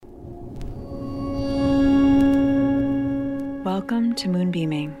Welcome to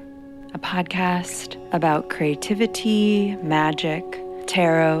Moonbeaming, a podcast about creativity, magic,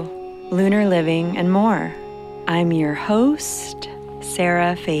 tarot, lunar living, and more. I'm your host,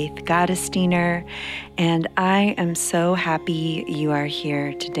 Sarah Faith Gottesdiener, and I am so happy you are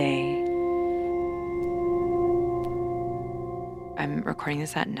here today. I'm recording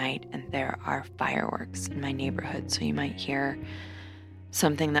this at night, and there are fireworks in my neighborhood, so you might hear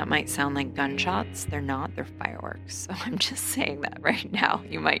something that might sound like gunshots. They're not, they're fireworks. So I'm just saying that right now.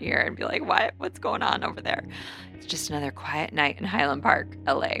 You might hear it and be like, what? What's going on over there? It's just another quiet night in Highland Park,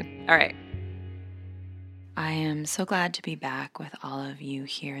 LA. All right. I am so glad to be back with all of you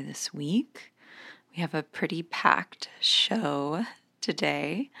here this week. We have a pretty packed show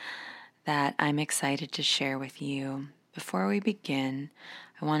today that I'm excited to share with you. Before we begin,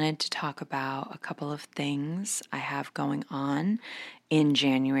 I wanted to talk about a couple of things I have going on in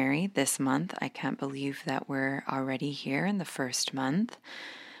January this month. I can't believe that we're already here in the first month.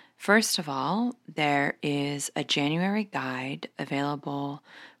 First of all, there is a January guide available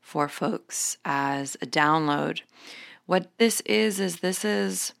for folks as a download. What this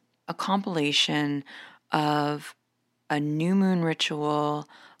is a compilation of a new moon ritual,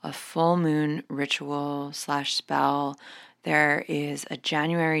 a full moon ritual / spell. There is a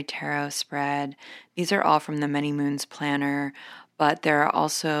January tarot spread. These are all from the Many Moons Planner, but there are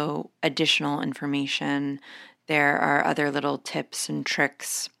also additional information. There are other little tips and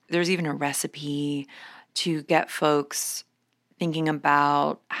tricks. There's even a recipe to get folks thinking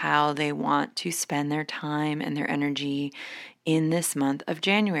about how they want to spend their time and their energy in this month of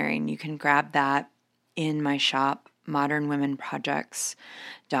January. And you can grab that in my shop,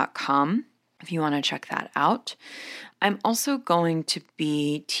 modernwomenprojects.com, if you want to check that out. I'm also going to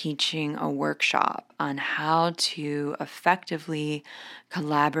be teaching a workshop on how to effectively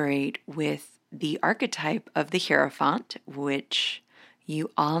collaborate with the archetype of the Hierophant, which you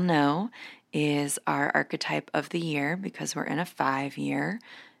all know is our archetype of the year because we're in a 5-year,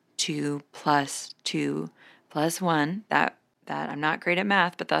 2 plus 2 plus 1. That I'm not great at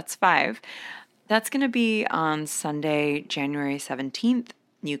math, but that's 5. That's going to be on Sunday, January 17th.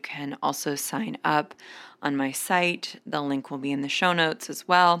 You can also sign up on my site. The link will be in the show notes as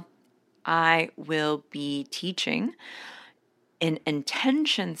well. I will be teaching an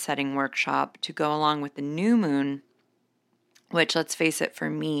intention setting workshop to go along with the new moon, which, let's face it, for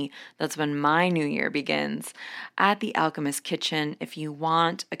me, that's when my new year begins, at the Alchemist Kitchen. If you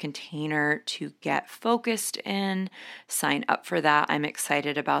want a container to get focused in, sign up for that. I'm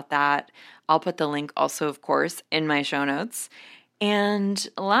excited about that. I'll put the link also, of course, in my show notes. And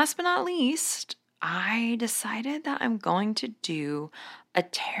last but not least, I decided that I'm going to do a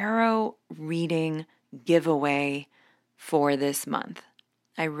tarot reading giveaway for this month.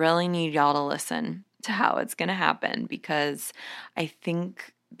 I really need y'all to listen to how it's going to happen because I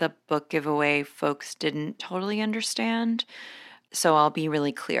think the book giveaway folks didn't totally understand. So I'll be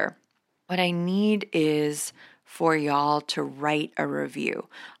really clear. What I need is for y'all to write a review.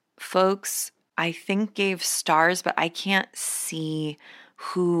 Folks, I think gave stars, but I can't see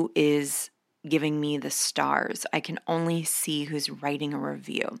who is giving me the stars. I can only see who's writing a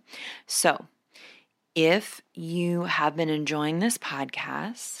review. So if you have been enjoying this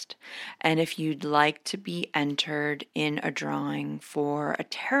podcast and if you'd like to be entered in a drawing for a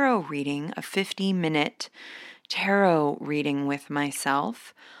tarot reading, a 50-minute tarot reading with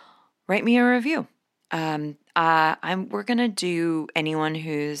myself, write me a review. We're going to do anyone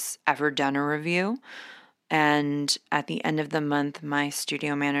who's ever done a review. And at the end of the month, my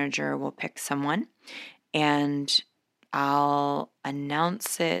studio manager will pick someone and I'll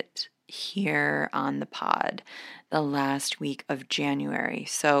announce it here on the pod the last week of January.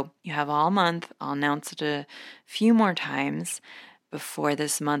 So you have all month. I'll announce it a few more times before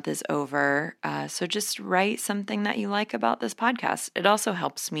this month is over. So just write something that you like about this podcast. It also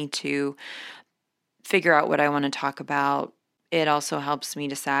helps me to figure out what I want to talk about. It also helps me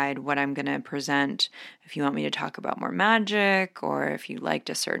decide what I'm going to present. If you want me to talk about more magic or if you liked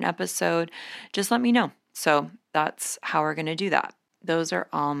a certain episode, just let me know. So that's how we're going to do that. Those are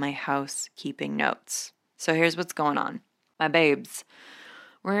all my housekeeping notes. So here's what's going on. My babes,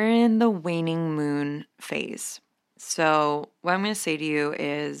 we're in the waning moon phase. So what I'm going to say to you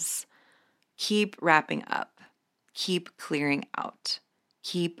is keep wrapping up, keep clearing out,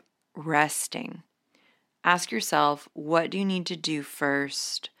 keep resting. Ask yourself, what do you need to do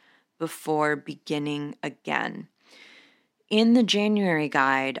first before beginning again? In the January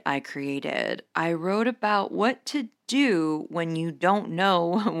guide I created, I wrote about what to do when you don't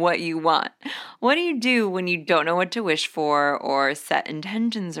know what you want. What do you do when you don't know what to wish for or set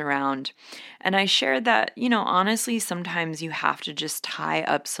intentions around? And I shared that, honestly, sometimes you have to just tie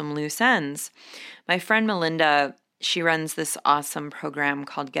up some loose ends. My friend Melinda, she runs this awesome program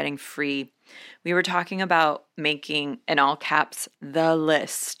called Getting Free. We were talking about making, in all caps, the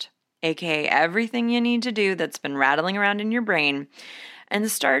list, aka everything you need to do that's been rattling around in your brain,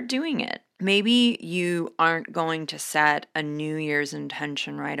 and start doing it. Maybe you aren't going to set a New Year's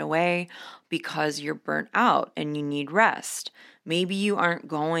intention right away because you're burnt out and you need rest. Maybe you aren't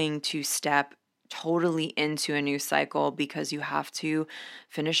going to step totally into a new cycle because you have to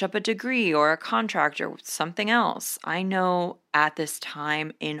finish up a degree or a contract or something else. I know at this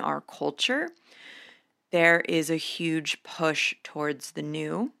time in our culture, there is a huge push towards the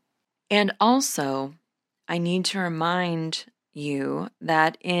new. And also, I need to remind you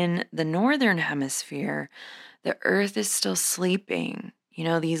that in the Northern Hemisphere, the earth is still sleeping.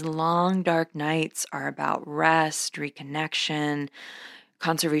 These long, dark nights are about rest, reconnection,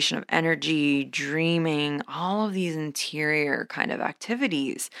 conservation of energy, dreaming, all of these interior kind of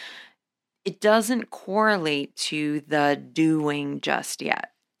activities. It doesn't correlate to the doing just yet.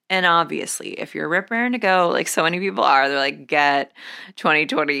 And obviously, if you're rip raring to go, like so many people are, they're like, get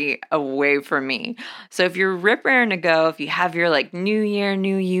 2020 away from me. So if you're rip raring to go, if you have your like new year,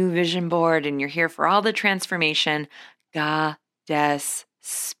 new you vision board and you're here for all the transformation, goddess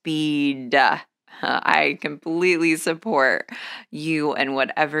speed. I completely support you and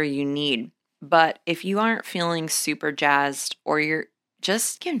whatever you need. But if you aren't feeling super jazzed or you're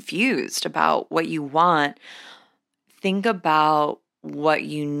just confused about what you want, think about what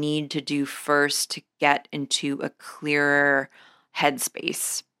you need to do first to get into a clearer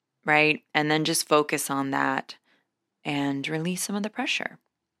headspace, right? And then just focus on that and release some of the pressure.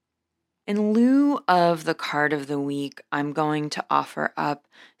 In lieu of the card of the week, I'm going to offer up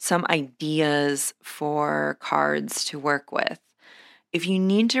some ideas for cards to work with. If you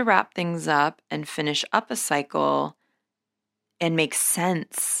need to wrap things up and finish up a cycle and make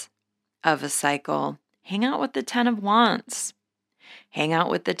sense of a cycle, hang out with the 10 of Wands. Hang out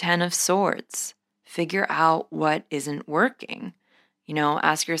with the 10 of Swords. Figure out what isn't working.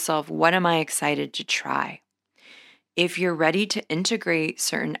 Ask yourself, what am I excited to try? If you're ready to integrate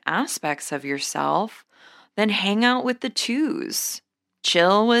certain aspects of yourself, then hang out with the 2s.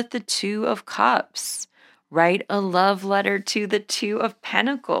 Chill with the 2 of Cups. Write a love letter to the 2 of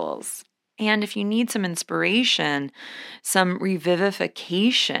Pentacles. And if you need some inspiration, some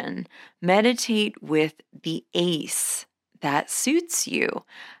revivification, meditate with the Ace that suits you.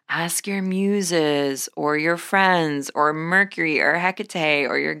 Ask your muses or your friends or Mercury or Hecate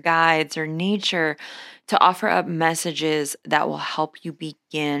or your guides or nature to offer up messages that will help you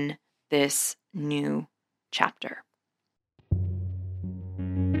begin this new chapter.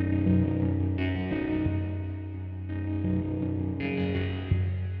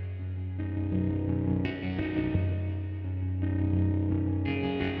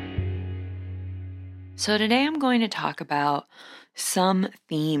 So today I'm going to talk about some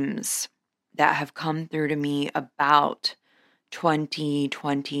themes that have come through to me about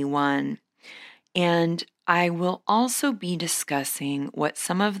 2021. And I will also be discussing what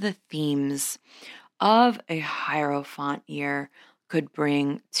some of the themes of a Hierophant year could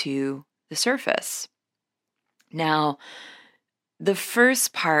bring to the surface. Now, the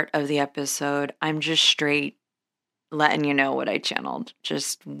first part of the episode, I'm just straight letting you know what I channeled,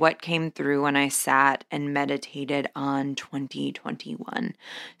 just what came through when I sat and meditated on 2021.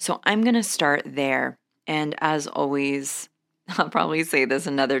 So I'm going to start there. And as always, I'll probably say this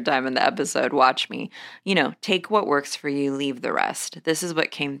another time in the episode, watch me. Take what works for you, leave the rest. This is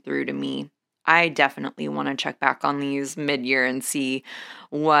what came through to me. I definitely want to check back on these mid-year and see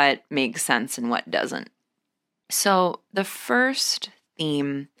what makes sense and what doesn't. So the first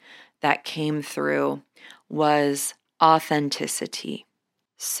theme that came through was authenticity.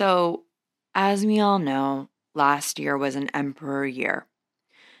 So, as we all know, last year was an emperor year,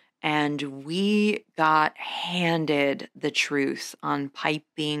 and we got handed the truth on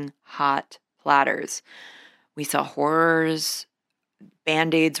piping hot platters. We saw horrors,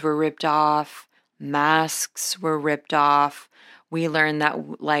 band-aids were ripped off, masks were ripped off. We learned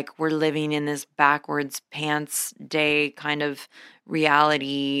that we're living in this backwards pants day kind of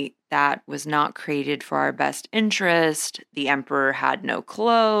reality that was not created for our best interest. The emperor had no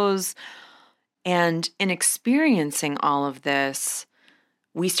clothes. And in experiencing all of this,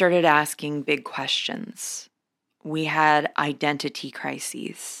 we started asking big questions. We had identity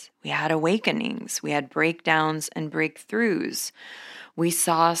crises. We had awakenings. We had breakdowns and breakthroughs. We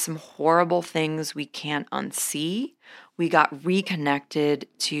saw some horrible things we can't unsee. We got reconnected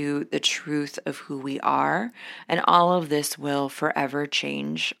to the truth of who we are. And all of this will forever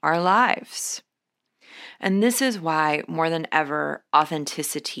change our lives. And this is why, more than ever,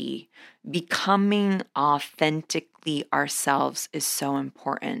 authenticity, becoming authentically ourselves, is so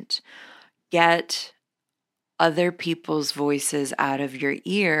important. Get other people's voices out of your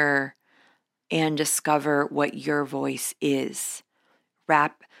ear and discover what your voice is.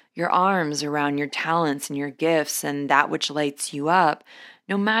 Wrap your arms around your talents and your gifts and that which lights you up,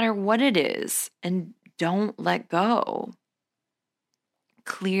 no matter what it is, and don't let go.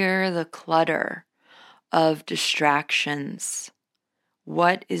 Clear the clutter of distractions.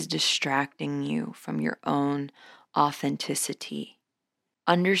 What is distracting you from your own authenticity?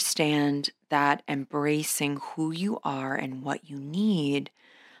 Understand that embracing who you are and what you need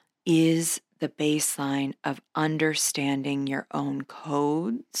is the baseline of understanding your own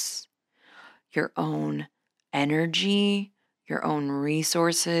codes, your own energy, your own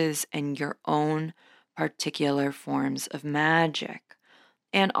resources, and your own particular forms of magic.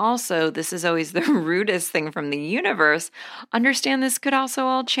 And also, this is always the rudest thing from the universe. Understand this could also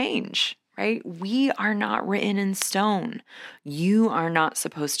all change, right? We are not written in stone. You are not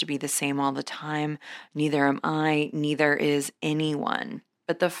supposed to be the same all the time. Neither am I, neither is anyone.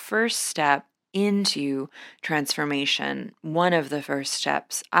 But the first step into transformation, one of the first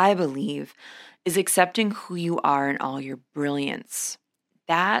steps, I believe, is accepting who you are in all your brilliance.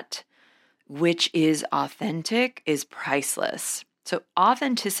 That which is authentic is priceless. So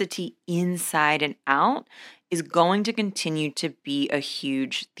authenticity inside and out is going to continue to be a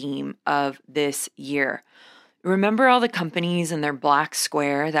huge theme of this year. Remember all the companies and their black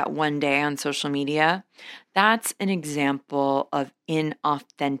square that one day on social media? That's an example of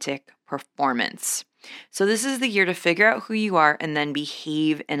inauthentic performance. So this is the year to figure out who you are and then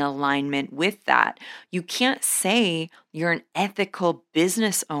behave in alignment with that. You can't say you're an ethical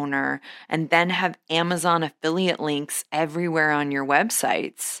business owner and then have Amazon affiliate links everywhere on your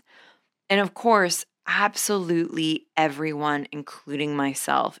websites. And of course, absolutely everyone, including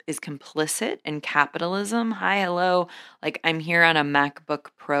myself, is complicit in capitalism. Hi, hello. Like, I'm here on a MacBook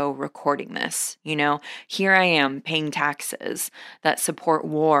Pro recording this, Here I am paying taxes that support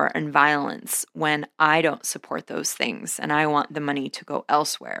war and violence when I don't support those things and I want the money to go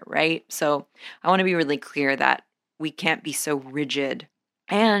elsewhere, right? So I want to be really clear that we can't be so rigid.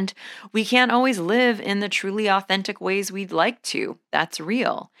 And we can't always live in the truly authentic ways we'd like to. That's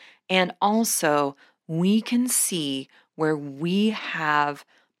real. And also, we can see where we have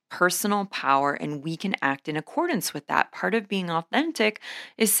personal power and we can act in accordance with that. Part of being authentic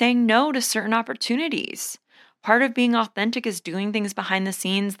is saying no to certain opportunities. Part of being authentic is doing things behind the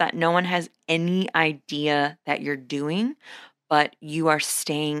scenes that no one has any idea that you're doing, but you are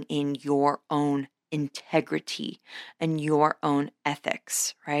staying in your own integrity and your own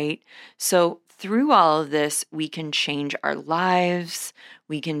ethics, right? So through all of this, we can change our lives,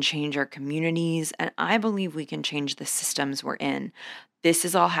 we can change our communities, and I believe we can change the systems we're in. This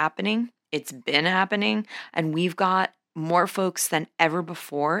is all happening. It's been happening, and we've got more folks than ever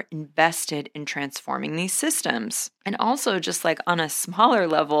before invested in transforming these systems. And also, just like on a smaller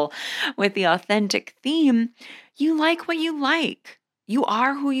level with the authentic theme, you like what you like. You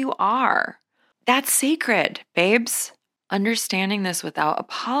are who you are. That's sacred, babes. Understanding this without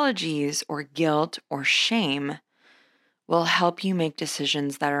apologies or guilt or shame will help you make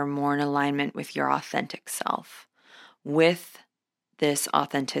decisions that are more in alignment with your authentic self. With this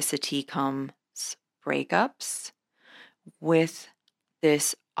authenticity comes breakups. With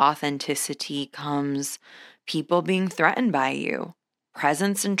this authenticity comes people being threatened by you.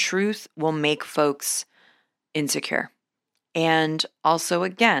 Presence and truth will make folks insecure. And also,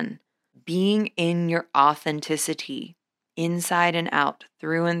 again, being in your authenticity, inside and out,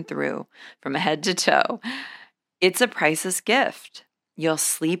 through and through, from head to toe, it's a priceless gift. You'll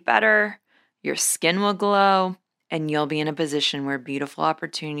sleep better, your skin will glow, and you'll be in a position where beautiful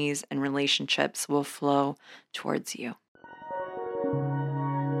opportunities and relationships will flow towards you.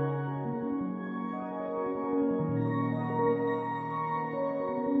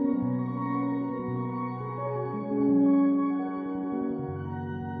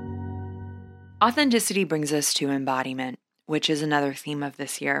 Authenticity brings us to embodiment, which is another theme of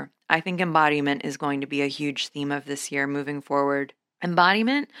this year. I think embodiment is going to be a huge theme of this year moving forward.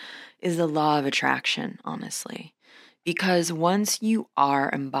 Embodiment is the law of attraction, honestly, because once you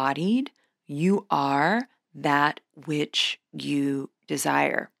are embodied, you are that which you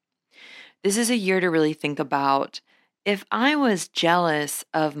desire. This is a year to really think about If I was jealous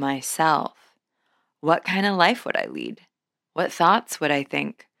of myself, what kind of life would I lead? What thoughts would I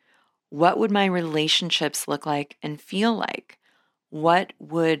think? What would my relationships look like and feel like? What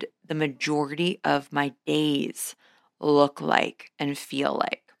would the majority of my days look like and feel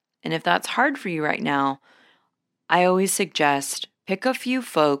like? And if that's hard for you right now, I always suggest pick a few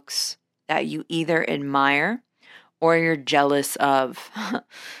folks that you either admire or you're jealous of.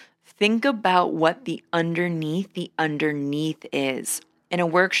 Think about what the underneath is. In a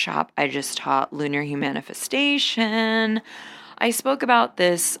workshop I just taught, Lunar Humanifestation, I spoke about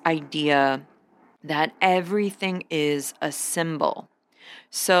this idea that everything is a symbol.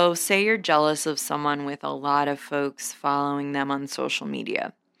 So, say you're jealous of someone with a lot of folks following them on social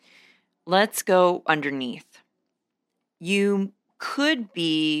media. Let's go underneath. You could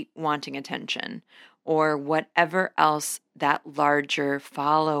be wanting attention or whatever else that larger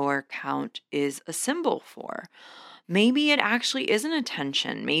follower count is a symbol for. Maybe it actually isn't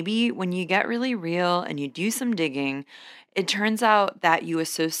attention. Maybe when you get really real and you do some digging, it turns out that you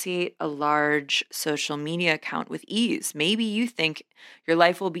associate a large social media account with ease. Maybe you think your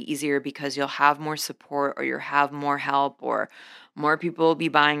life will be easier because you'll have more support or you'll have more help or more people will be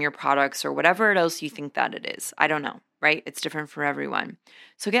buying your products or whatever else you think that it is. I don't know, right? It's different for everyone.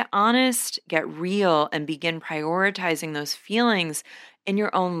 So get honest, get real, and begin prioritizing those feelings in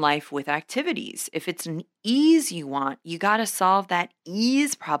your own life with activities. If it's an ease you want, you got to solve that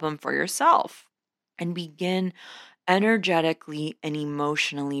ease problem for yourself and begin energetically and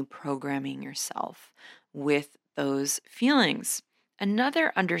emotionally programming yourself with those feelings.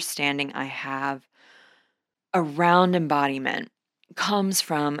 Another understanding I have around embodiment comes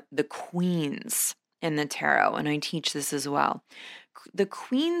from the queens in the tarot, and I teach this as well. The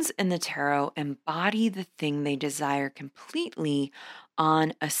queens in the tarot embody the thing they desire completely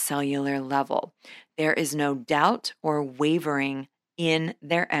on a cellular level. There is no doubt or wavering in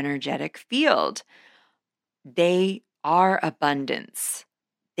their energetic field. They are abundance.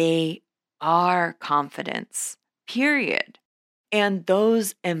 They are confidence, period. And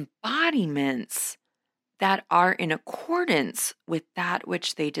those embodiments that are in accordance with that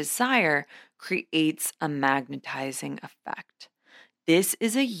which they desire creates a magnetizing effect. This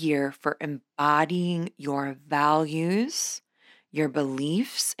is a year for embodying your values, your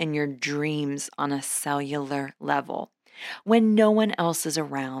beliefs, and your dreams on a cellular level. When no one else is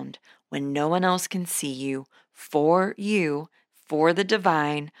around, when no one else can see you, for the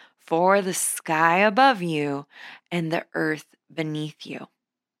divine, for the sky above you, and the earth beneath you.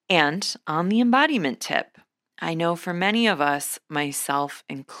 And on the embodiment tip, I know for many of us, myself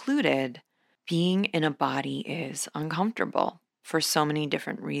included, being in a body is uncomfortable for so many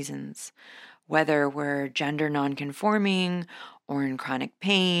different reasons, whether we're gender nonconforming or in chronic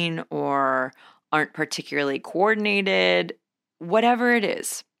pain or aren't particularly coordinated, whatever it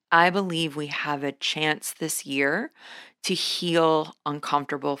is. I believe we have a chance this year to heal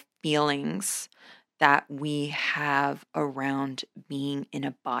uncomfortable feelings that we have around being in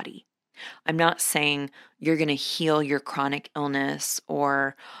a body. I'm not saying you're going to heal your chronic illness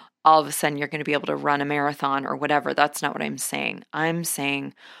or all of a sudden you're going to be able to run a marathon or whatever. That's not what I'm saying. I'm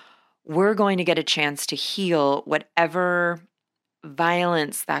saying we're going to get a chance to heal whatever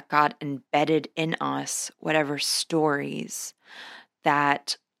violence that got embedded in us, whatever stories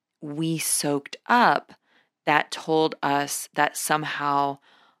that we soaked up that told us that somehow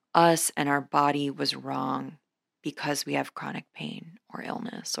us and our body was wrong because we have chronic pain or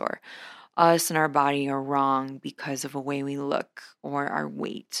illness, or us and our body are wrong because of the way we look or our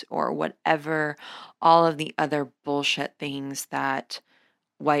weight or whatever, all of the other bullshit things that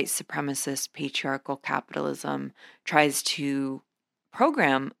white supremacist patriarchal capitalism tries to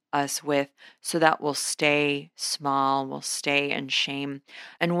program us with so that we'll stay small, we'll stay in shame,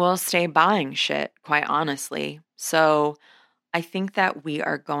 and we'll stay buying shit, quite honestly. So I think that we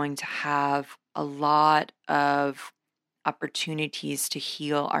are going to have a lot of opportunities to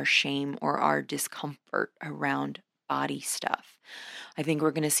heal our shame or our discomfort around body stuff. I think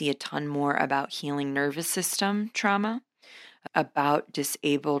we're going to see a ton more about healing nervous system trauma, about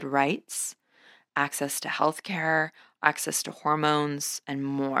disabled rights, access to healthcare, access to hormones, and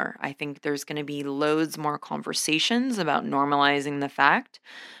more. I think there's going to be loads more conversations about normalizing the fact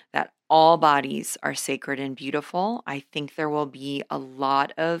that all bodies are sacred and beautiful. I think there will be a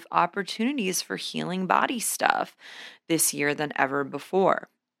lot of opportunities for healing body stuff this year than ever before.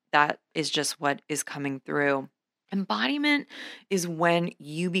 That is just what is coming through. Embodiment is when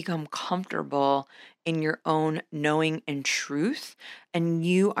you become comfortable in your own knowing and truth, and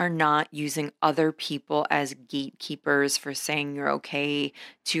you are not using other people as gatekeepers for saying you're okay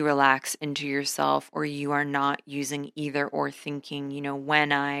to relax into yourself, or you are not using either or thinking,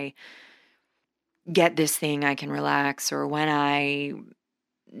 when I get this thing, I can relax, or when I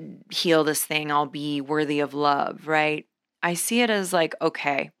heal this thing, I'll be worthy of love, right? I see it as like,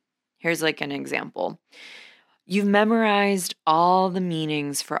 okay, here's like an example. You've memorized all the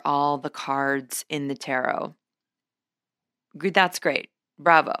meanings for all the cards in the tarot. That's great.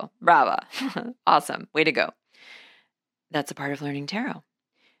 Bravo. Brava. Awesome. Way to go. That's a part of learning tarot.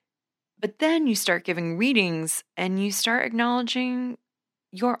 But then you start giving readings and you start acknowledging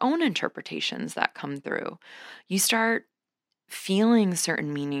your own interpretations that come through. You start feeling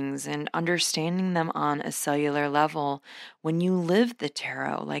certain meanings and understanding them on a cellular level when you live the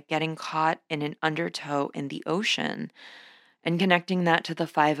tarot, like getting caught in an undertow in the ocean and connecting that to the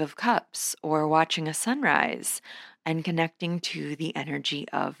Five of Cups, or watching a sunrise and connecting to the energy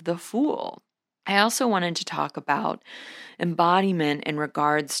of the Fool. I also wanted to talk about embodiment in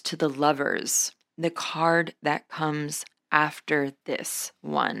regards to the Lovers, the card that comes after this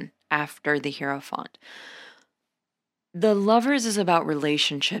one, after the Hierophant. The Lovers is about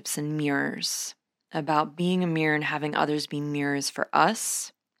relationships and mirrors, about being a mirror and having others be mirrors for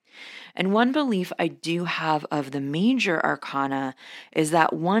us. And one belief I do have of the major arcana is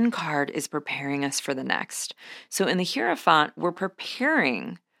that one card is preparing us for the next. So in the Hierophant, we're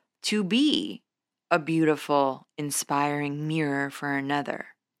preparing to be a beautiful, inspiring mirror for another.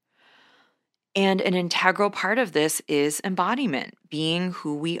 And an integral part of this is embodiment, being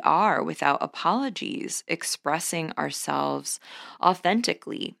who we are without apologies, expressing ourselves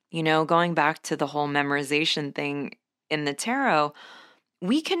authentically. Going back to the whole memorization thing in the tarot,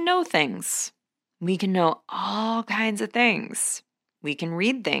 we can know things. We can know all kinds of things. We can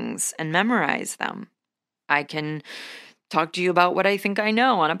read things and memorize them. I can talk to you about what I think I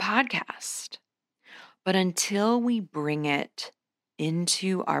know on a podcast. But until we bring it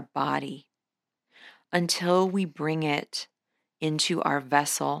into our body, until we bring it into our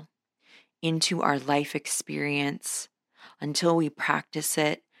vessel, into our life experience, until we practice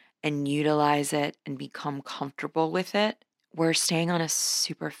it and utilize it and become comfortable with it, we're staying on a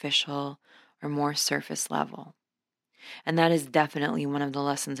superficial or more surface level. And that is definitely one of the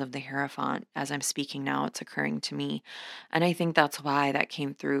lessons of the Hierophant. As I'm speaking now, it's occurring to me. And I think that's why that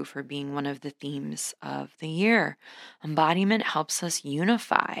came through for being one of the themes of the year. Embodiment helps us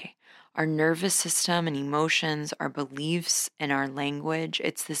unify our nervous system and emotions, our beliefs and our language.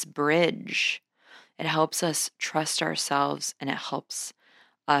 It's this bridge. It helps us trust ourselves, and it helps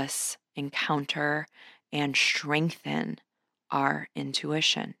us encounter and strengthen our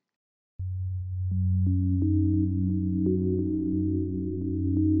intuition.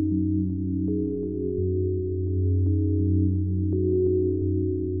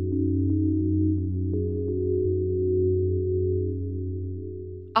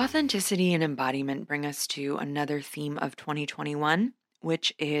 Authenticity and embodiment bring us to another theme of 2021,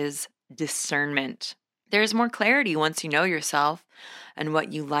 which is discernment. There's more clarity once you know yourself and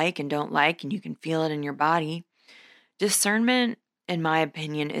what you like and don't like, and you can feel it in your body. Discernment, in my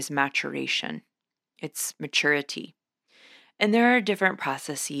opinion, is maturation. It's maturity. And there are different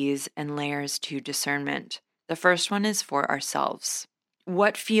processes and layers to discernment. The first one is for ourselves.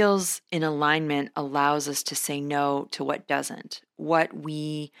 What feels in alignment allows us to say no to what doesn't, what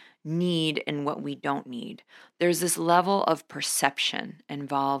we need and what we don't need. There's this level of perception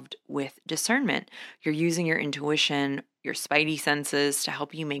involved with discernment. You're using your intuition, your spidey senses to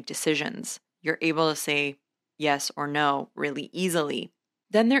help you make decisions. You're able to say yes or no really easily.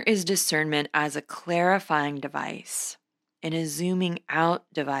 Then there is discernment as a clarifying device and a zooming out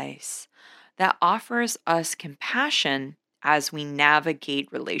device that offers us compassion as we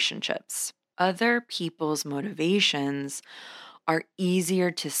navigate relationships. Other people's motivations are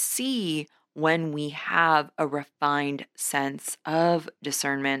easier to see when we have a refined sense of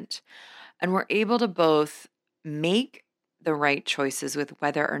discernment, and we're able to both make the right choices with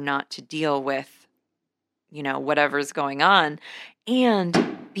whether or not to deal with, whatever's going on,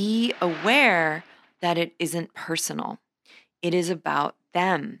 and be aware that it isn't personal. It is about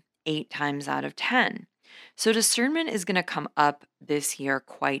them 8 times out of 10. So discernment is going to come up this year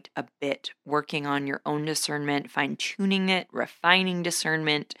quite a bit, working on your own discernment, fine-tuning it, refining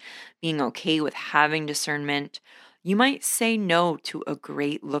discernment, being okay with having discernment. You might say no to a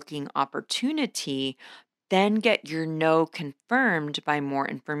great-looking opportunity, then get your no confirmed by more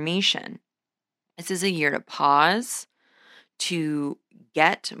information. This is a year to pause, to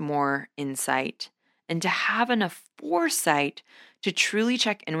get more insight, and to have enough foresight to truly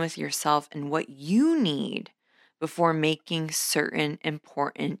check in with yourself and what you need before making certain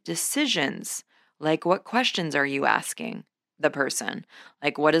important decisions. Like, what questions are you asking the person?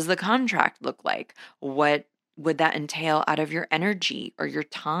 Like, what does the contract look like? What would that entail out of your energy or your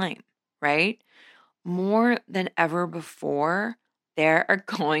time, right? More than ever before, there are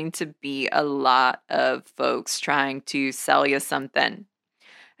going to be a lot of folks trying to sell you something.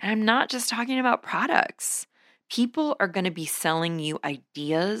 And I'm not just talking about products. People are going to be selling you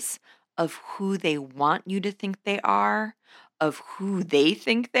ideas of who they want you to think they are, of who they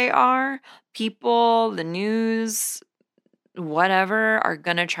think they are. People, the news, whatever, are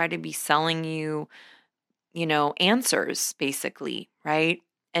going to try to be selling you, answers, basically, right?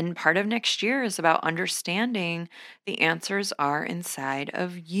 And part of next year is about understanding the answers are inside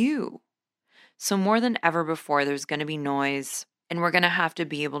of you. So, more than ever before, there's going to be noise, and we're going to have to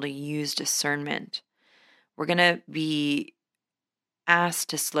be able to use discernment. We're going to be asked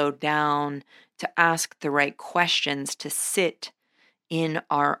to slow down, to ask the right questions, to sit in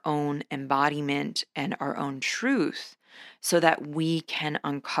our own embodiment and our own truth so that we can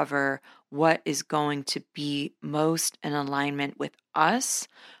uncover what is going to be most in alignment with us,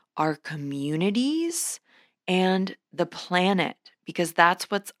 our communities, and the planet, because that's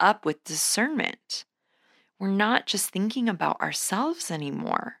what's up with discernment. We're not just thinking about ourselves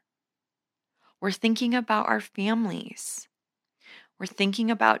anymore. We're thinking about our families. We're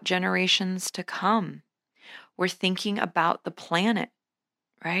thinking about generations to come. We're thinking about the planet,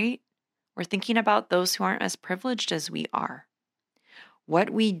 right? We're thinking about those who aren't as privileged as we are.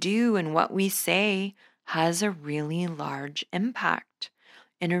 What we do and what we say has a really large impact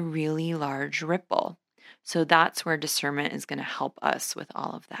and a really large ripple. So that's where discernment is going to help us with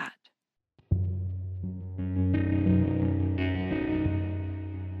all of that.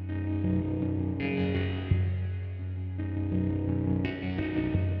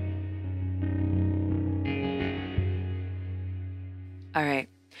 All right.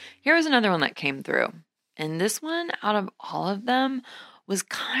 Here was another one that came through. And this one, out of all of them, was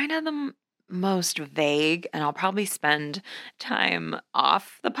kind of the most vague. And I'll probably spend time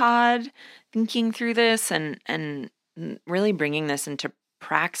off the pod thinking through this and really bringing this into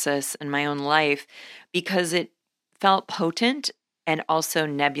praxis in my own life because it felt potent and also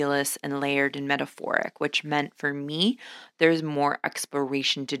nebulous and layered and metaphoric, which meant for me, there's more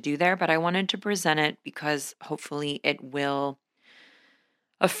exploration to do there. But I wanted to present it because hopefully it will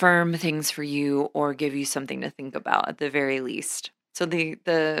affirm things for you or give you something to think about at the very least. So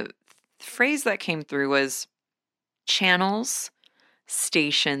the phrase that came through was channels,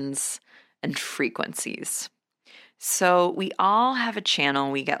 stations, and frequencies. So we all have a channel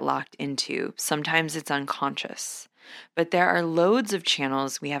we get locked into. Sometimes it's unconscious, but there are loads of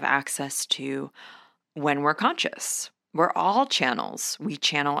channels we have access to when we're conscious. We're all channels. We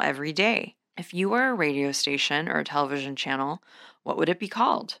channel every day. If you were a radio station or a television channel, what would it be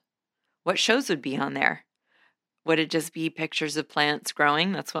called? What shows would be on there? Would it just be pictures of plants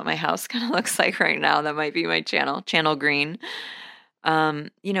growing? That's what my house kind of looks like right now. That might be my channel green.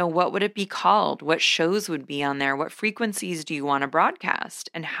 What would it be called? What shows would be on there? What frequencies do you want to broadcast?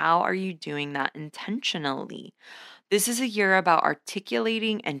 And how are you doing that intentionally? This is a year about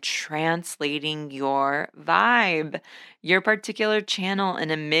articulating and translating your vibe, your particular channel,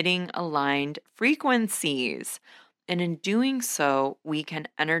 and emitting aligned frequencies. And in doing so, we can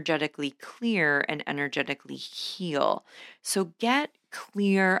energetically clear and energetically heal. So get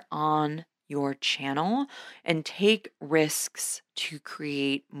clear on your channel and take risks to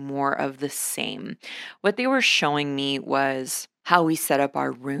create more of the same. What they were showing me was how we set up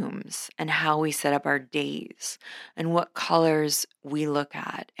our rooms and how we set up our days and what colors we look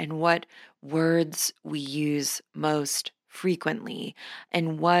at and what words we use most frequently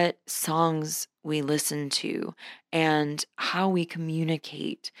and what songs we listen to and how we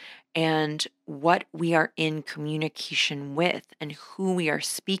communicate and what we are in communication with and who we are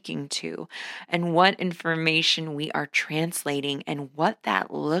speaking to and what information we are translating and what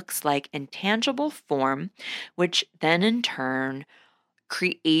that looks like in tangible form, which then in turn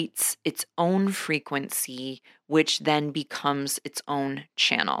creates its own frequency, which then becomes its own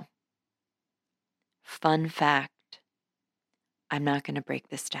channel. Fun fact, I'm not going to break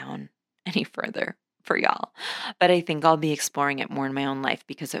this down any further for y'all, but I think I'll be exploring it more in my own life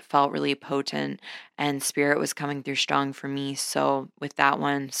because it felt really potent and spirit was coming through strong for me. So with that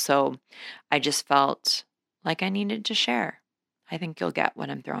one, I just felt like I needed to share. I think you'll get what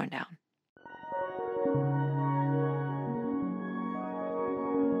I'm throwing down.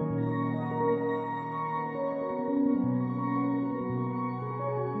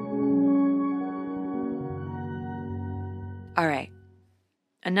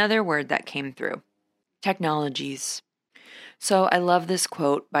 Another word that came through, technologies. So I love this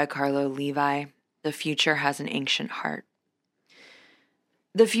quote by Carlo Levi: "The future has an ancient heart."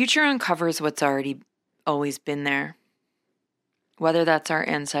 The future uncovers what's always been there, whether that's our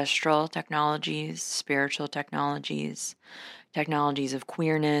ancestral technologies, spiritual technologies, technologies of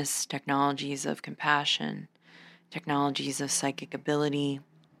queerness, technologies of compassion, technologies of psychic ability,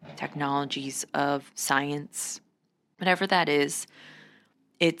 technologies of science. Whatever that is,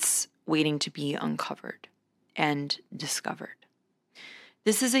 it's waiting to be uncovered and discovered.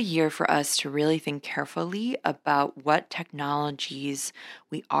 This is a year for us to really think carefully about what technologies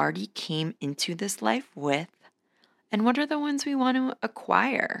we already came into this life with, and what are the ones we want to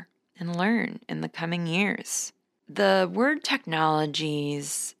acquire and learn in the coming years. The word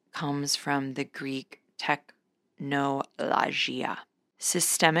technologies comes from the Greek technologia,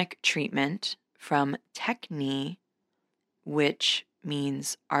 systemic treatment, from techne, which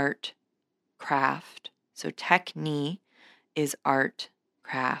means art, craft. So techne is art,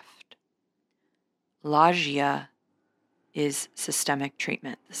 craft. Logia is systemic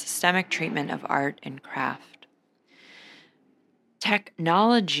treatment, the systemic treatment of art and craft.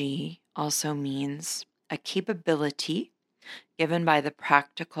 Technology also means a capability given by the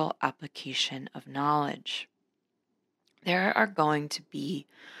practical application of knowledge. There are going to be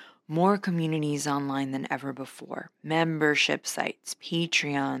more communities online than ever before, membership sites,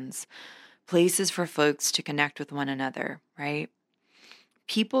 Patreons, places for folks to connect with one another, right?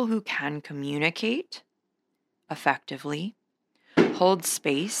 People who can communicate effectively, hold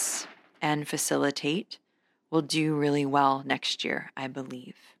space, and facilitate will do really well next year, I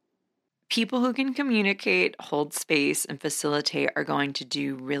believe. People who can communicate, hold space, and facilitate are going to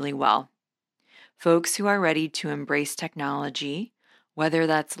do really well. Folks who are ready to embrace technology, whether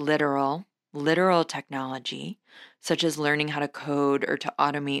that's literal technology, such as learning how to code or to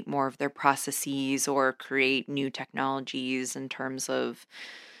automate more of their processes or create new technologies in terms of,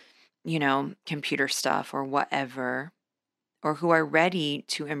 computer stuff or whatever, or who are ready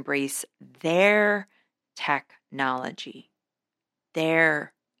to embrace their technology,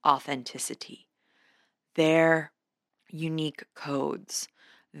 their authenticity, their unique codes,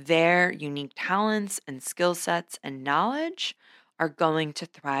 their unique talents and skill sets and knowledge are going to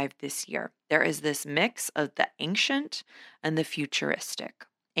thrive this year. There is this mix of the ancient and the futuristic.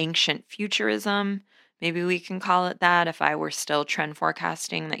 Ancient futurism, maybe we can call it that if I were still trend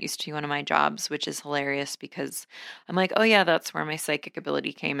forecasting. That used to be one of my jobs, which is hilarious because I'm like, oh yeah, that's where my psychic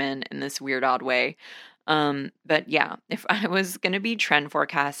ability came in this weird, odd way. But yeah, if I was going to be trend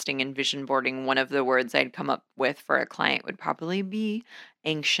forecasting and vision boarding, one of the words I'd come up with for a client would probably be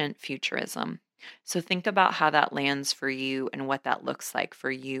ancient futurism. So think about how that lands for you and what that looks like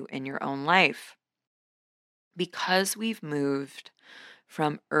for you in your own life. Because we've moved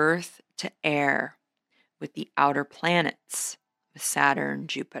from Earth to air with the outer planets, with Saturn,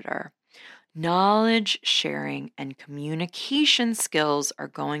 Jupiter, knowledge sharing and communication skills are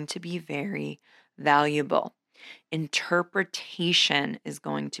going to be very valuable. Interpretation is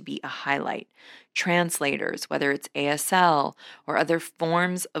going to be a highlight. Translators, whether it's ASL or other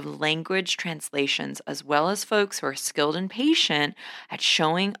forms of language translations, as well as folks who are skilled and patient at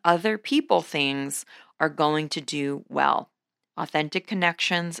showing other people things, are going to do well. Authentic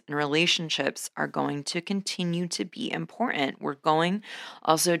connections and relationships are going to continue to be important. We're going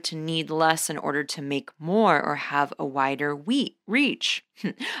also to need less in order to make more or have a wider reach.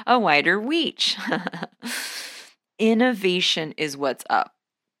 A wider reach. Innovation is what's up.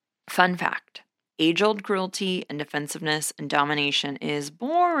 Fun fact: age-old cruelty and defensiveness and domination is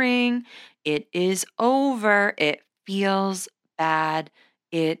boring. It is over. It feels bad.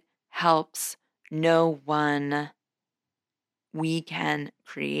 It helps no one. We can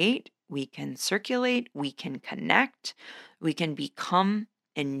create, we can circulate, we can connect, we can become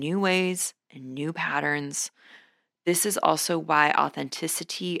in new ways and new patterns. This is also why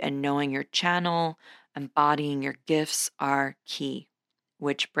authenticity and knowing your channel, embodying your gifts are key,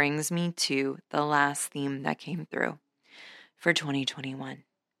 which brings me to the last theme that came through for 2021.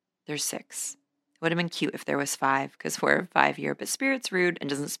 There's 6. It would have been cute if there was 5 because we're a 5-year, but Spirit's rude and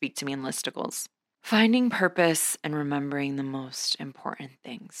doesn't speak to me in listicles. Finding purpose and remembering the most important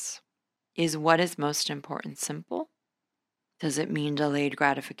things. Is what is most important simple? Does it mean delayed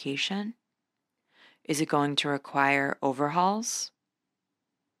gratification? Is it going to require overhauls?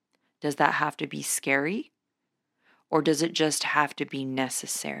 Does that have to be scary? Or does it just have to be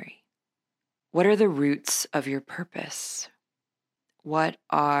necessary? What are the roots of your purpose? What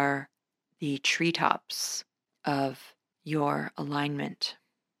are the treetops of your alignment?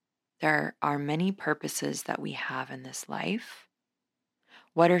 There are many purposes that we have in this life.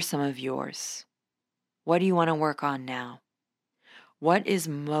 What are some of yours? What do you want to work on now? What is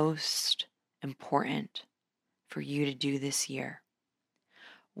most important for you to do this year?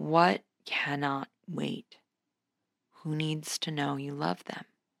 What cannot wait? Who needs to know you love them?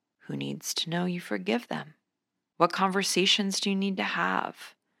 Who needs to know you forgive them? What conversations do you need to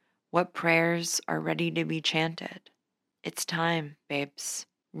have? What prayers are ready to be chanted? It's time, babes.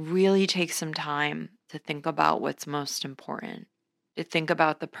 Really take some time to think about what's most important, to think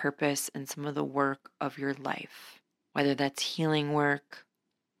about the purpose and some of the work of your life, whether that's healing work,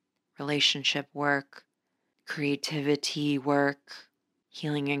 relationship work, creativity work,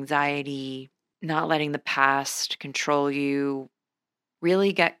 healing anxiety, not letting the past control you.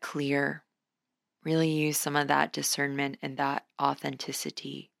 Really get clear. Really use some of that discernment and that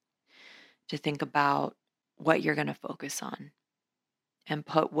authenticity to think about what you're going to focus on and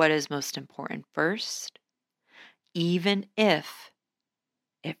put what is most important first, even if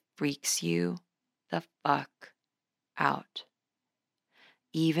it freaks you the fuck out.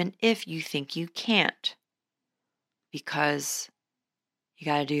 Even if you think you can't because you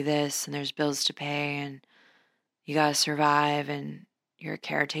got to do this and there's bills to pay and you got to survive and you're a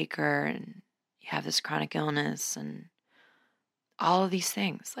caretaker and you have this chronic illness and all of these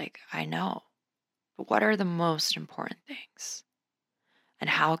things. Like, I know. But what are the most important things? And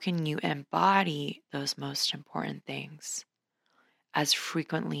how can you embody those most important things as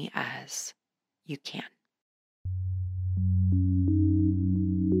frequently as you can?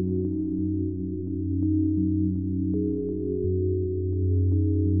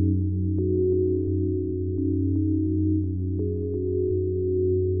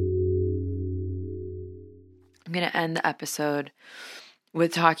 I'm going to end the episode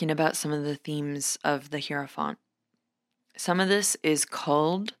with talking about some of the themes of the Hierophant. Some of this is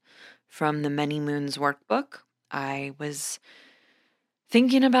culled from the Many Moons workbook. I was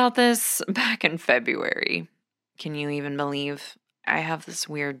thinking about this back in February. Can you even believe I have this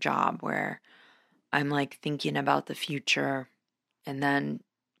weird job where I'm like thinking about the future and then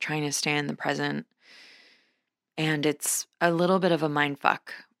trying to stay in the present. And it's a little bit of a mind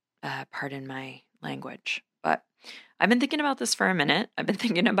fuck, pardon my language. But I've been thinking about this for a minute. I've been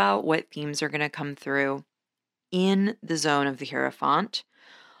thinking about what themes are going to come through in the zone of the Hierophant.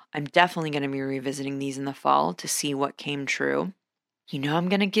 I'm definitely going to be revisiting these in the fall to see what came true. You know, I'm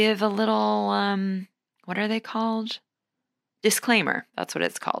going to give a little, what are they called? Disclaimer. That's what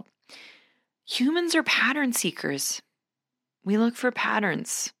it's called. Humans are pattern seekers. We look for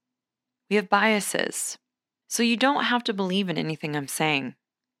patterns. We have biases. So you don't have to believe in anything I'm saying,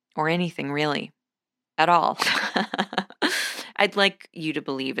 or anything really, at all. I'd like you to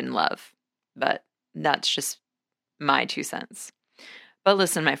believe in love, but that's just my 2 cents. But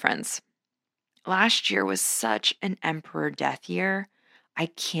listen, my friends, last year was such an emperor death year. I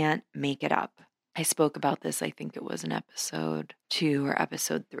can't make it up. I spoke about this, I think it was in episode 2 or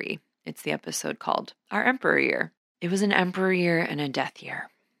episode 3. It's the episode called Our Emperor Year. It was an emperor year and a death year,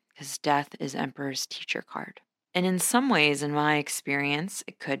 because death is emperor's teacher card. And in some ways, in my experience,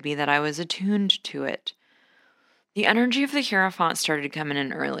 it could be that I was attuned to it. The energy of the Hierophant started coming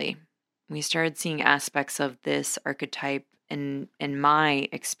in early. We started seeing aspects of this archetype in my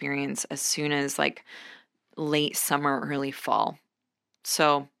experience as soon as like late summer, early fall.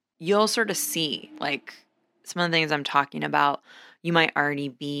 So you'll sort of see like some of the things I'm talking about, you might already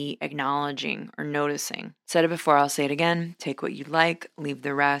be acknowledging or noticing. Said it before, I'll say it again. Take what you like, leave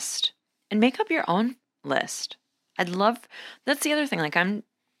the rest, and make up your own list. That's the other thing. Like, I'm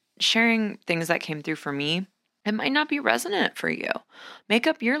sharing things that came through for me. It might not be resonant for you. Make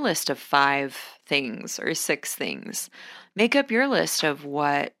up your list of 5 things or 6 things. Make up your list of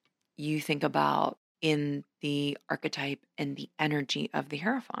what you think about in the archetype and the energy of the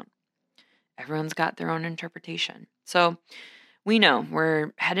Hierophant. Everyone's got their own interpretation. So we know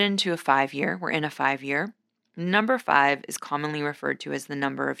we're headed into a 5-year. We're in a 5-year. Number 5 is commonly referred to as the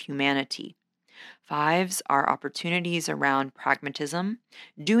number of humanity. 5s are opportunities around pragmatism,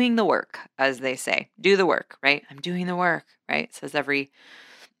 doing the work, as they say. Do the work, right? I'm doing the work, right? Says every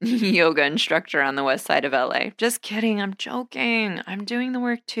yoga instructor on the west side of LA. Just kidding. I'm joking. I'm doing the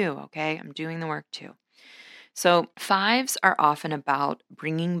work too, okay? I'm doing the work too. So 5s are often about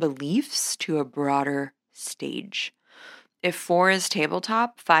bringing beliefs to a broader stage. If 4 is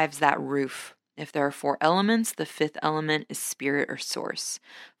tabletop, 5's that roof. If there are 4 elements, the 5th element is spirit or source.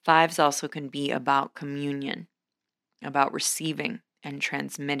 5s also can be about communion, about receiving and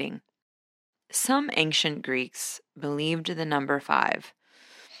transmitting. Some ancient Greeks believed the number 5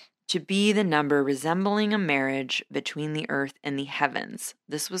 to be the number resembling a marriage between the earth and the heavens.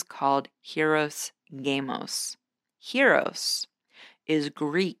 This was called Hieros Gamos. Hieros is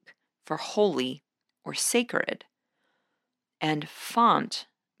Greek for holy or sacred. And font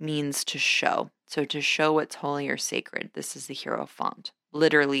means to show. So to show what's holy or sacred, this is the Hierophant.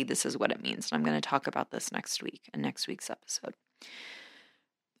 Literally, this is what it means. And I'm going to talk about this next week in next week's episode.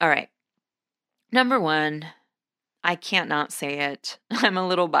 All right. Number one, I can't not say it. I'm a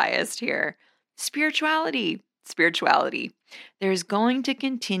little biased here. Spirituality. There's going to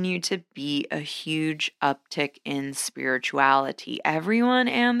continue to be a huge uptick in spirituality. Everyone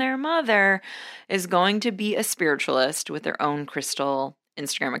and their mother is going to be a spiritualist with their own crystal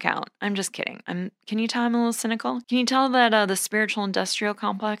Instagram account. I'm just kidding. Can you tell I'm a little cynical? Can you tell that the spiritual industrial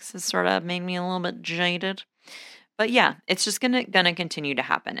complex has sort of made me a little bit jaded? But yeah, it's just gonna continue to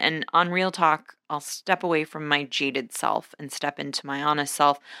happen. And on Real Talk, I'll step away from my jaded self and step into my honest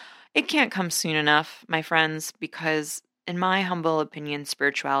self. It can't come soon enough, my friends, because in my humble opinion,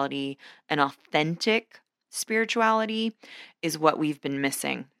 spirituality, an authentic spirituality, is what we've been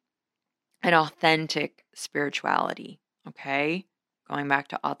missing. An authentic spirituality, okay? Going back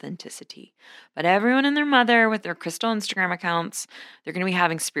to authenticity. But everyone and their mother with their crystal Instagram accounts, they're going to be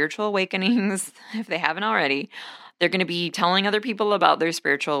having spiritual awakenings if they haven't already. They're going to be telling other people about their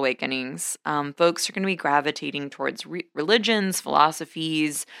spiritual awakenings. Folks are going to be gravitating towards religions,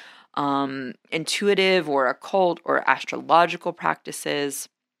 philosophies, intuitive or occult or astrological practices.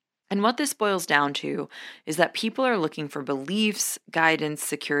 And what this boils down to is that people are looking for beliefs, guidance,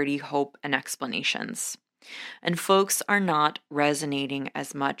 security, hope, and explanations. And folks are not resonating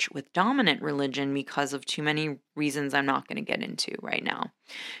as much with dominant religion because of too many reasons I'm not going to get into right now.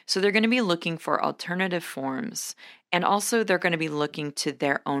 So they're going to be looking for alternative forms, and also they're going to be looking to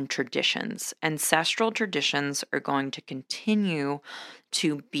their own traditions. Ancestral traditions are going to continue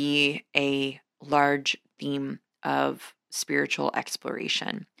to be a large theme of spiritual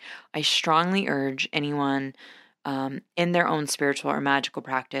exploration. I strongly urge anyone in their own spiritual or magical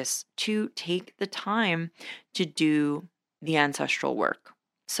practice to take the time to do the ancestral work.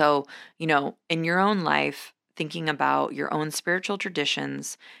 So, in your own life, thinking about your own spiritual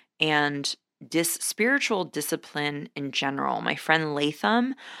traditions and spiritual discipline in general. My friend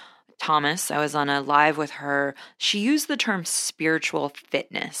Latham Thomas, I was on a live with her. She used the term spiritual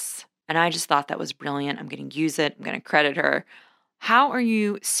fitness, and I just thought that was brilliant. I'm going to use it. I'm going to credit her. How are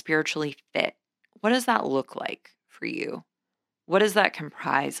you spiritually fit? What does that look like for you? What does that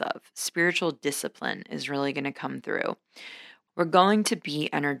comprise of? Spiritual discipline is really going to come through. We're going to be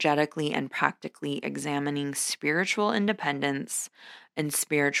energetically and practically examining spiritual independence and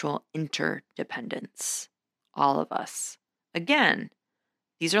spiritual interdependence. All of us. Again,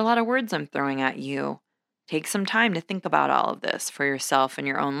 these are a lot of words I'm throwing at you. Take some time to think about all of this for yourself and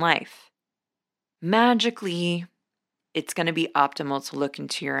your own life. Magically, it's going to be optimal to look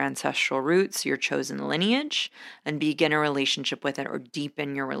into your ancestral roots, your chosen lineage, and begin a relationship with it or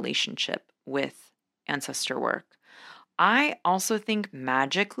deepen your relationship with ancestor work. I also think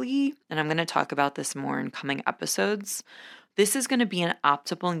magically, and I'm going to talk about this more in coming episodes, this is going to be an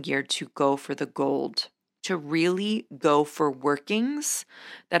optimal year to go for the gold, to really go for workings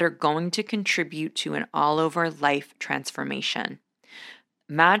that are going to contribute to an all-over life transformation.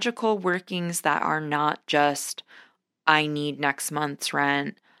 Magical workings that are not just, I need next month's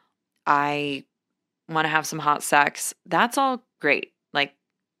rent, I want to have some hot sex. That's all great.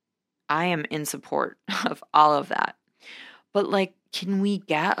 I am in support of all of that. But can we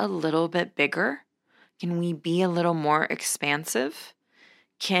get a little bit bigger? Can we be a little more expansive?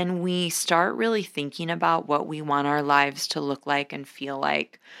 Can we start really thinking about what we want our lives to look like and feel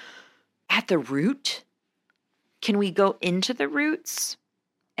like at the root? Can we go into the roots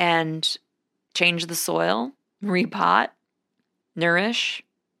and change the soil, repot, nourish?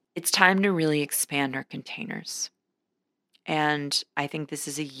 It's time to really expand our containers. And I think this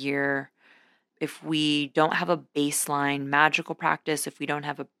is a year, if we don't have a baseline magical practice, if we don't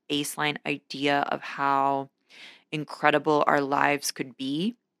have a baseline idea of how incredible our lives could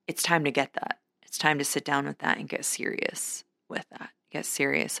be, it's time to get that. It's time to sit down with that and get serious with that. Get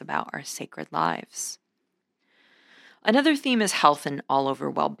serious about our sacred lives. Another theme is health and all over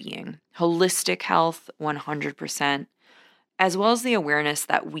well-being. Holistic health, 100%, as well as the awareness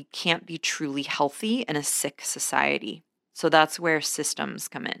that we can't be truly healthy in a sick society. So that's where systems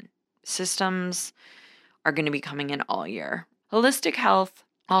come in. Systems are going to be coming in all year. Holistic health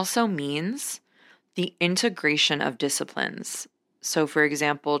also means the integration of disciplines. So, for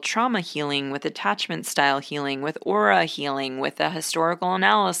example, trauma healing with attachment style healing, with aura healing, with a historical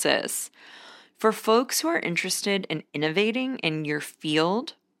analysis. For folks who are interested in innovating in your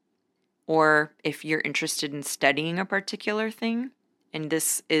field, or if you're interested in studying a particular thing and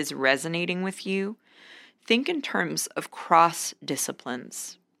this is resonating with you, think in terms of cross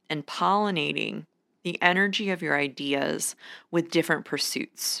disciplines and pollinating the energy of your ideas with different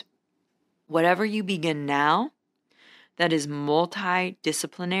pursuits. Whatever you begin now that is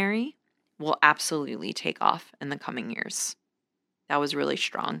multidisciplinary will absolutely take off in the coming years. That was really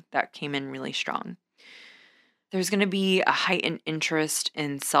strong. That came in really strong. There's going to be a heightened interest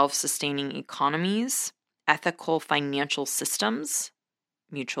in self-sustaining economies, ethical financial systems,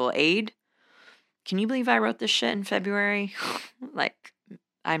 mutual aid. Can you believe I wrote this shit in February?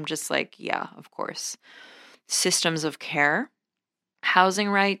 I'm just like, yeah, of course. Systems of care, housing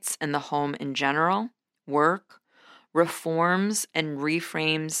rights and the home in general, work, reforms and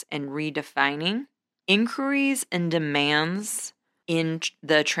reframes and redefining, inquiries and demands in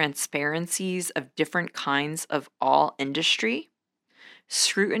the transparencies of different kinds of all industry,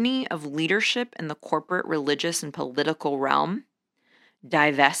 scrutiny of leadership in the corporate, religious, and political realm,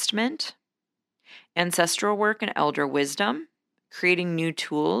 divestment, ancestral work and elder wisdom, creating new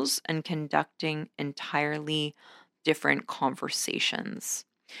tools, and conducting entirely different conversations.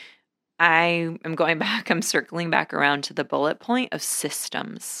 I am going back, I'm circling back around to the bullet point of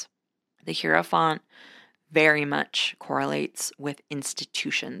systems. The Hierophant very much correlates with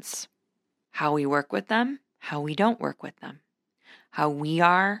institutions. How we work with them, how we don't work with them. How we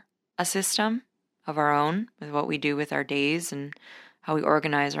are a system of our own with what we do with our days and how we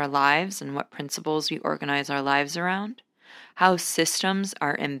organize our lives and what principles we organize our lives around. How systems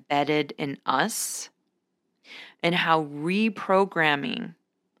are embedded in us and how reprogramming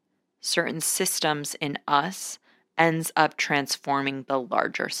certain systems in us ends up transforming the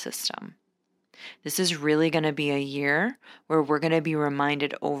larger system. This is really going to be a year where we're going to be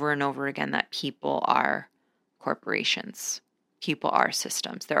reminded over and over again that people are corporations. People are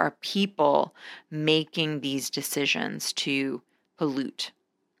systems. There are people making these decisions to pollute,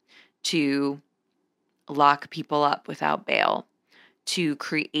 to lock people up without bail, to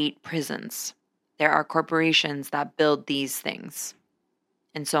create prisons. There are corporations that build these things,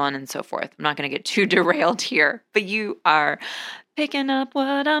 and so on and so forth. I'm not going to get too derailed here, but you are picking up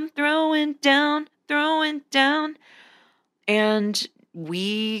what I'm throwing down. And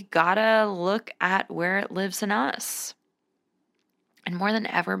we gotta look at where it lives in us. And more than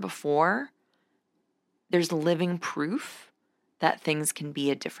ever before, there's living proof that things can be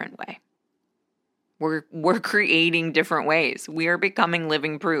a different way. We're creating different ways. We are becoming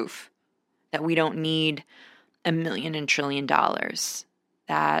living proof that we don't need $1 million and $1 trillion,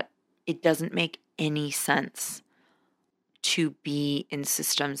 that it doesn't make any sense to be in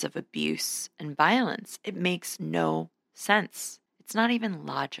systems of abuse and violence. It makes no sense. It's not even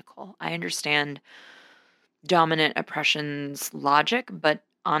logical. I understand dominant oppression's logic, but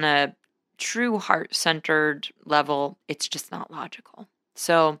on a true heart-centered level, it's just not logical.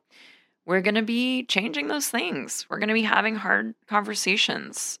 So we're going to be changing those things. We're going to be having hard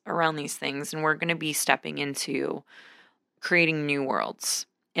conversations around these things, and we're going to be stepping into creating new worlds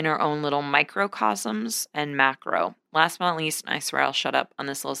in our own little microcosms and macro. Last but not least, I swear I'll shut up on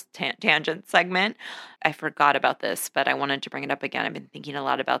this little tangent segment. I forgot about this, but I wanted to bring it up again. I've been thinking a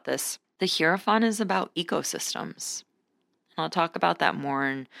lot about this. The Hierophant is about ecosystems. I'll talk about that more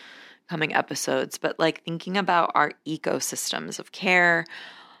in coming episodes, but thinking about our ecosystems of care,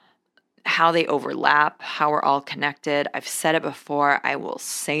 how they overlap, how we're all connected. I've said it before. I will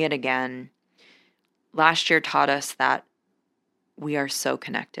say it again. Last year taught us that we are so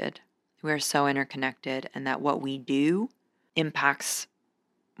connected. We are so interconnected, and that what we do impacts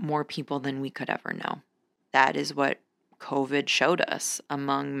more people than we could ever know. That is what COVID showed us,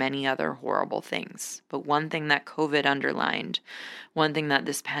 among many other horrible things. But one thing that COVID underlined, one thing that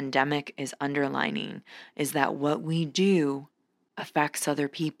this pandemic is underlining, is that what we do affects other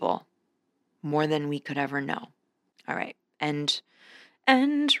people more than we could ever know. All right. End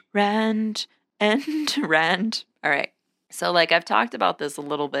rant. All right. So I've talked about this a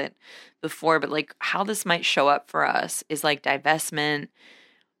little bit before, but how this might show up for us is divestment,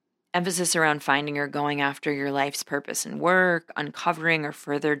 emphasis around finding or going after your life's purpose and work, uncovering or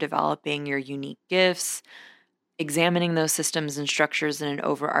further developing your unique gifts, examining those systems and structures in an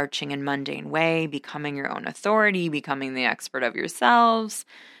overarching and mundane way, becoming your own authority, becoming the expert of yourselves,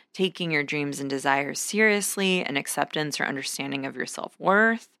 taking your dreams and desires seriously, and acceptance or understanding of your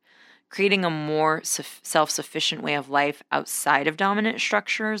self-worth, creating a more self-sufficient way of life outside of dominant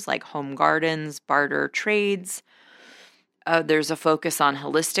structures like home gardens, barter trades. There's a focus on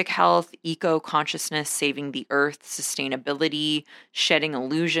holistic health, eco-consciousness, saving the earth, sustainability, shedding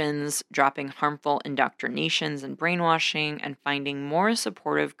illusions, dropping harmful indoctrinations and brainwashing, and finding more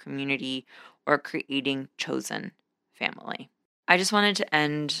supportive community or creating chosen family. I just wanted to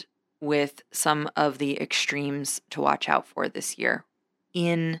end with some of the extremes to watch out for this year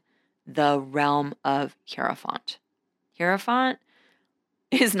in the realm of Hierophant. Hierophant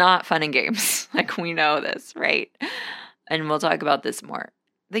is not fun and games. Like, we know this, right? And we'll talk about this more.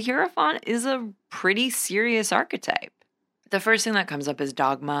 The Hierophant is a pretty serious archetype. The first thing that comes up is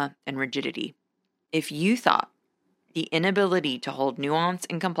dogma and rigidity. If you thought the inability to hold nuance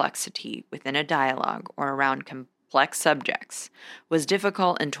and complexity within a dialogue or around complex subjects was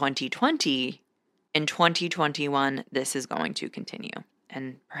difficult in 2020, in 2021, this is going to continue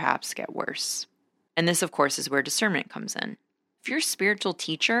and perhaps get worse. And this, of course, is where discernment comes in. If your spiritual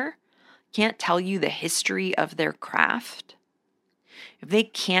teacher can't tell you the history of their craft, if they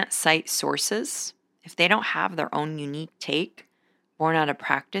can't cite sources, if they don't have their own unique take born out of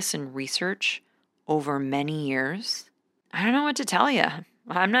practice and research over many years, I don't know what to tell you.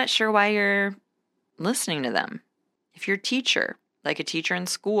 I'm not sure why you're listening to them. If your teacher, like a teacher in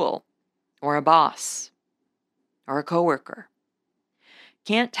school or a boss or a coworker,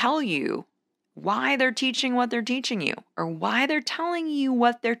 can't tell you why they're teaching what they're teaching you or why they're telling you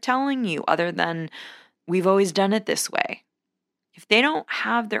what they're telling you other than we've always done it this way. If they don't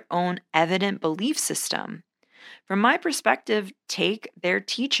have their own evident belief system, from my perspective, take their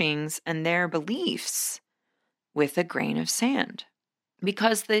teachings and their beliefs with a grain of sand.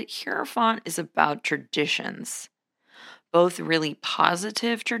 Because the Hierophant is about traditions, both really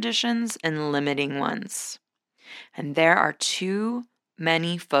positive traditions and limiting ones. And there are too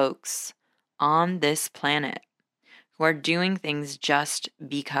many folks on this planet who are doing things just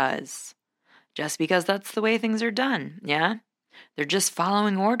because that's the way things are done, yeah? They're just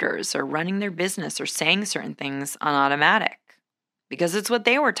following orders or running their business or saying certain things on automatic because it's what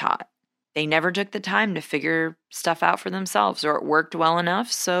they were taught. They never took the time to figure stuff out for themselves, or it worked well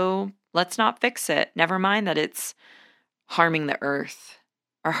enough, so let's not fix it. Never mind that it's harming the earth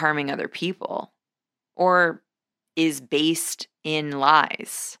or harming other people, or is based in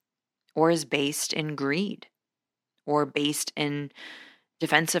lies, or is based in greed, or based in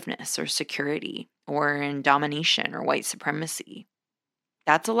defensiveness or security, or in domination or white supremacy.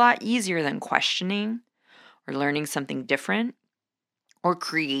 That's a lot easier than questioning or learning something different, or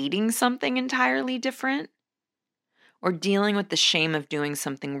creating something entirely different, or dealing with the shame of doing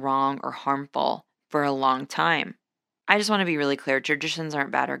something wrong or harmful for a long time. I just want to be really clear. Traditions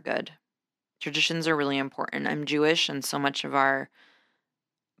aren't bad or good. Traditions are really important. I'm Jewish, and so much of our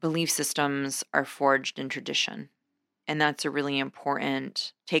belief systems are forged in tradition. And that's a really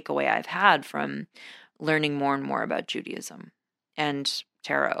important takeaway I've had from learning more and more about Judaism and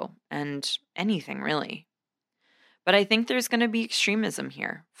tarot and anything really. But I think there's going to be extremism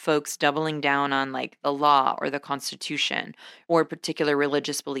here. Folks doubling down on like the law or the Constitution or particular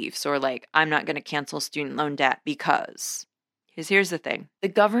religious beliefs, or like, I'm not going to cancel student loan debt because. Because here's the thing. The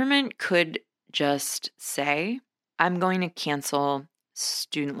government could just say, I'm going to cancel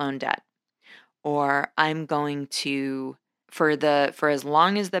student loan debt, or I'm going to, for as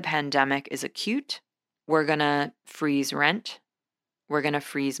long as the pandemic is acute, we're going to freeze rent. We're going to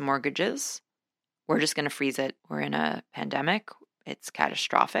freeze mortgages. We're just going to freeze it. We're in a pandemic. It's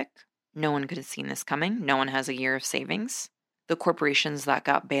catastrophic. No one could have seen this coming. No one has a year of savings. The corporations that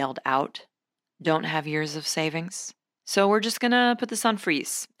got bailed out don't have years of savings. So we're just going to put this on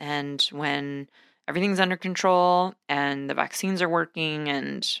freeze. And when everything's under control and the vaccines are working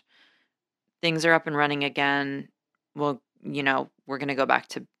and things are up and running again, well, we're going to go back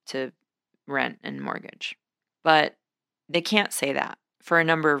to rent and mortgage. But they can't say that for a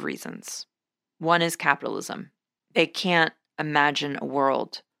number of reasons. One is capitalism. They can't imagine a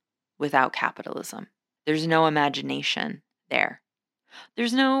world without capitalism. There's no imagination there.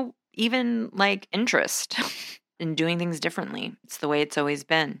 There's no even interest in doing things differently. It's the way it's always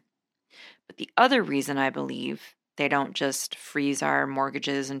been. But the other reason I believe they don't just freeze our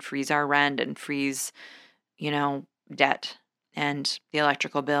mortgages and freeze our rent and freeze, debt and the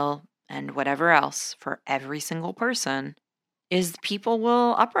electrical bill and whatever else for every single person is people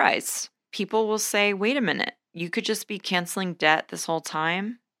will uprise. People will say, wait a minute, you could just be canceling debt this whole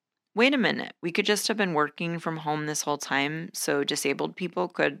time? Wait a minute, we could just have been working from home this whole time so disabled people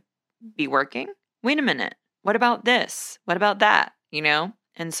could be working? Wait a minute, what about this? What about that?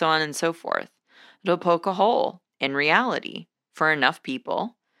 And so on and so forth. It'll poke a hole in reality for enough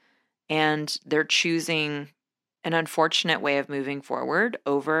people, and they're choosing an unfortunate way of moving forward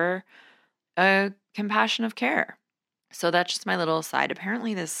over a compassion of care. So that's just my little aside.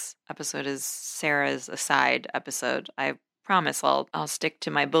 Apparently this episode is Sarah's aside episode. I promise I'll stick to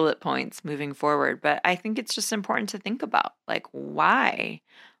my bullet points moving forward. But I think it's just important to think about, why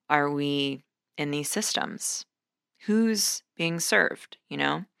are we in these systems? Who's being served, you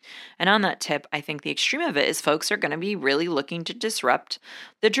know? And on that tip, I think the extreme of it is folks are going to be really looking to disrupt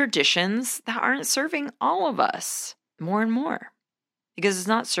the traditions that aren't serving all of us more and more because it's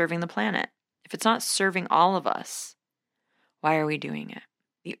not serving the planet. If it's not serving all of us, why are we doing it?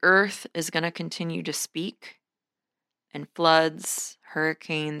 The earth is going to continue to speak, and floods,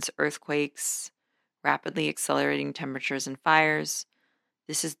 hurricanes, earthquakes, rapidly accelerating temperatures and fires.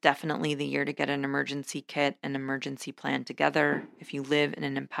 This is definitely the year to get an emergency kit and emergency plan together if you live in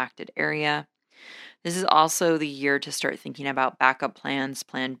an impacted area. This is also the year to start thinking about backup plans,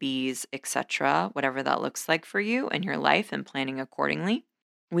 plan Bs, etc., whatever that looks like for you and your life, and planning accordingly.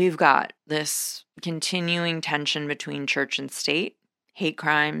 We've got this continuing tension between church and state, hate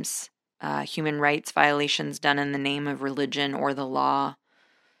crimes, human rights violations done in the name of religion or the law,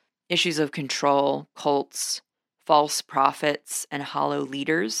 issues of control, cults, false prophets and hollow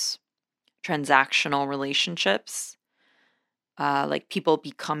leaders, transactional relationships, like people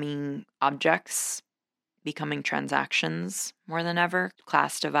becoming objects, becoming transactions more than ever,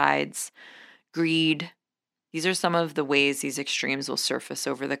 class divides, greed. These are some of the ways these extremes will surface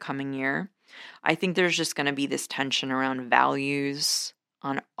over the coming year. I think there's just going to be this tension around values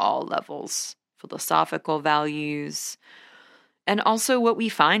on all levels, philosophical values, and also what we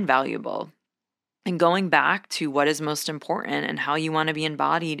find valuable. And going back to what is most important and how you want to be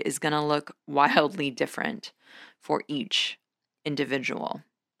embodied is going to look wildly different for each individual.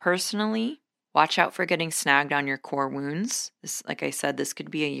 Personally, watch out for getting snagged on your core wounds. This, like I said, this could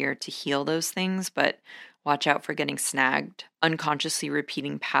be a year to heal those things, but watch out for getting snagged, unconsciously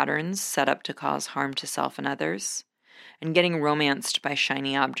repeating patterns set up to cause harm to self and others, and getting romanced by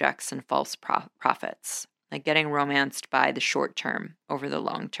shiny objects and false prophets, like getting romanced by the short term over the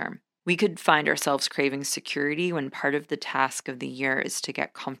long term. We could find ourselves craving security when part of the task of the year is to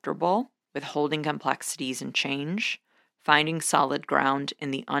get comfortable with holding complexities and change, finding solid ground in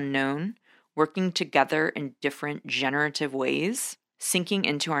the unknown, working together in different generative ways, sinking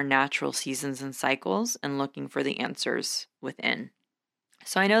into our natural seasons and cycles, and looking for the answers within.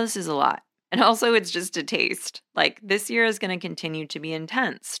 So I know this is a lot. And also, it's just a taste. Like, this year is going to continue to be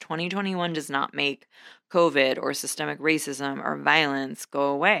intense. 2021 does not make COVID or systemic racism or violence go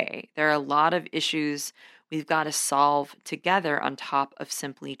away. There are a lot of issues we've got to solve together on top of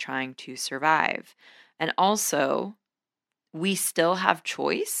simply trying to survive. And also, we still have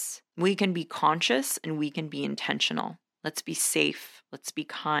choice. We can be conscious and we can be intentional. Let's be safe. Let's be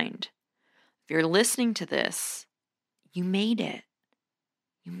kind. If you're listening to this, you made it.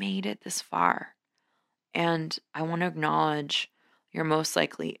 You made it this far. And I want to acknowledge you're most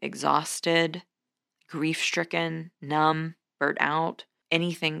likely exhausted, grief-stricken, numb, burnt out,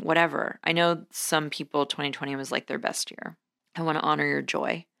 anything, whatever. I know some people, 2020 was like their best year. I want to honor your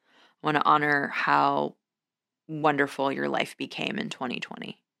joy. I want to honor how wonderful your life became in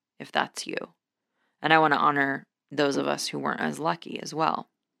 2020, if that's you. And I want to honor those of us who weren't as lucky as well.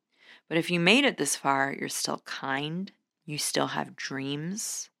 But if you made it this far, you're still kind. You still have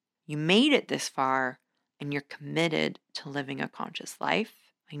dreams. You made it this far and you're committed to living a conscious life.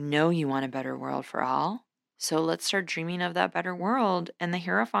 I know you want a better world for all. So let's start dreaming of that better world, and the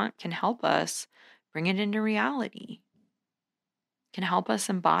Hierophant can help us bring it into reality, can help us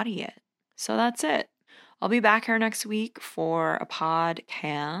embody it. So that's it. I'll be back here next week for a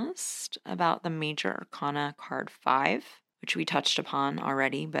podcast about the Major Arcana card 5, which we touched upon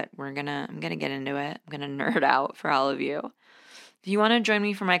already, but I'm gonna get into it. I'm gonna nerd out for all of you. If you want to join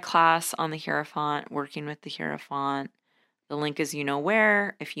me for my class on the Hierophant, working with the Hierophant, the link is you know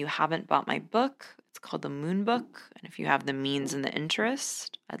where. If you haven't bought my book, it's called The Moon Book, and if you have the means and the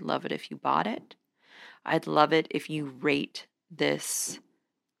interest, I'd love it if you bought it. I'd love it if you rate this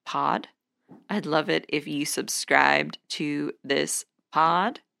pod. I'd love it if you subscribed to this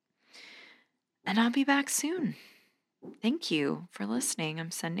pod. And I'll be back soon. Thank you for listening.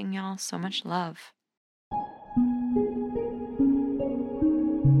 I'm sending y'all so much love.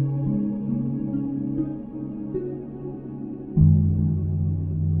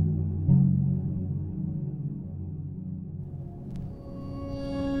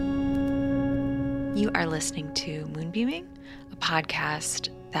 You are listening to Moonbeaming, a podcast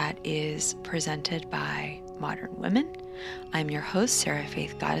that is presented by Modern Women. I'm your host, Sarah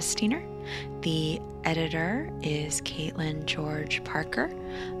Faith Gottesdiener. The editor is Caitlin George Parker.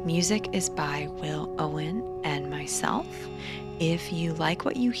 Music is by Will Owen and myself. If you like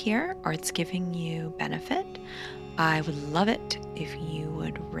what you hear or it's giving you benefit, I would love it if you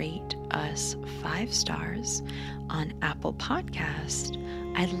would rate us 5 stars on Apple Podcast.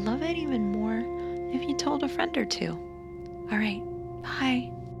 I'd love it even more if you told a friend or two. All right,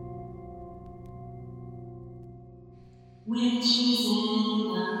 bye. witches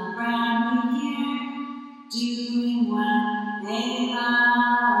in a brand new year, doing what they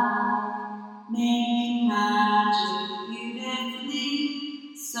love, making